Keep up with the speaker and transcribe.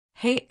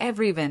Hey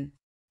everyone,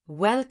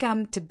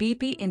 welcome to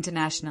BP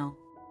International.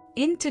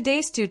 In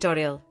today's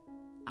tutorial,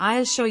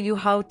 I'll show you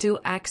how to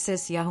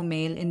access Yahoo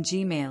Mail in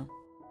Gmail.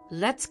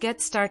 Let's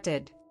get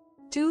started.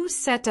 To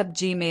set up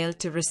Gmail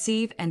to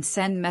receive and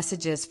send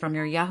messages from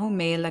your Yahoo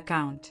Mail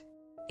account.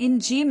 In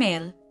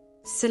Gmail,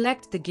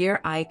 select the gear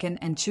icon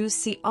and choose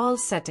See All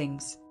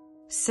Settings.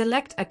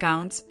 Select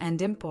Accounts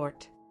and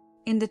Import.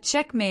 In the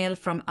Check Mail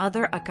from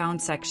Other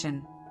Account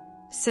section,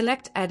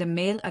 select Add a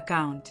Mail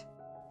Account.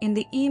 In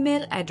the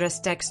email address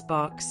text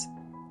box,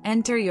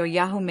 enter your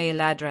Yahoo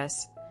Mail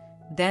address,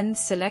 then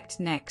select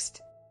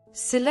Next.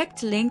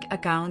 Select Link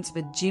Accounts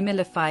with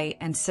Gmailify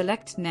and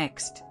select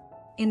Next.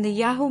 In the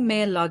Yahoo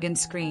Mail login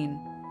screen,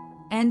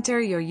 enter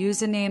your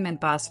username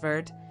and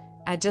password,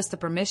 adjust the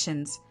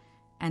permissions,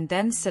 and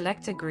then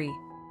select Agree.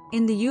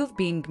 In the You've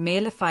Been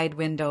Gmailified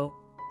window,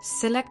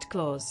 select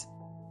Close.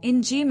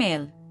 In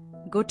Gmail,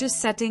 go to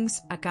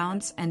Settings,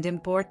 Accounts and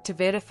Import to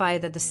verify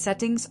that the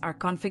settings are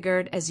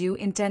configured as you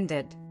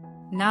intended.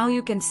 Now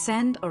you can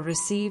send or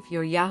receive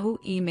your Yahoo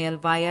email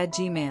via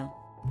Gmail.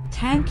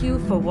 Thank you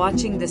for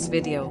watching this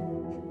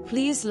video.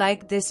 Please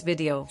like this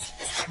video.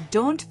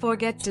 Don't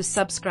forget to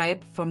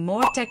subscribe for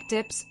more tech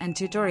tips and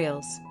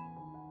tutorials.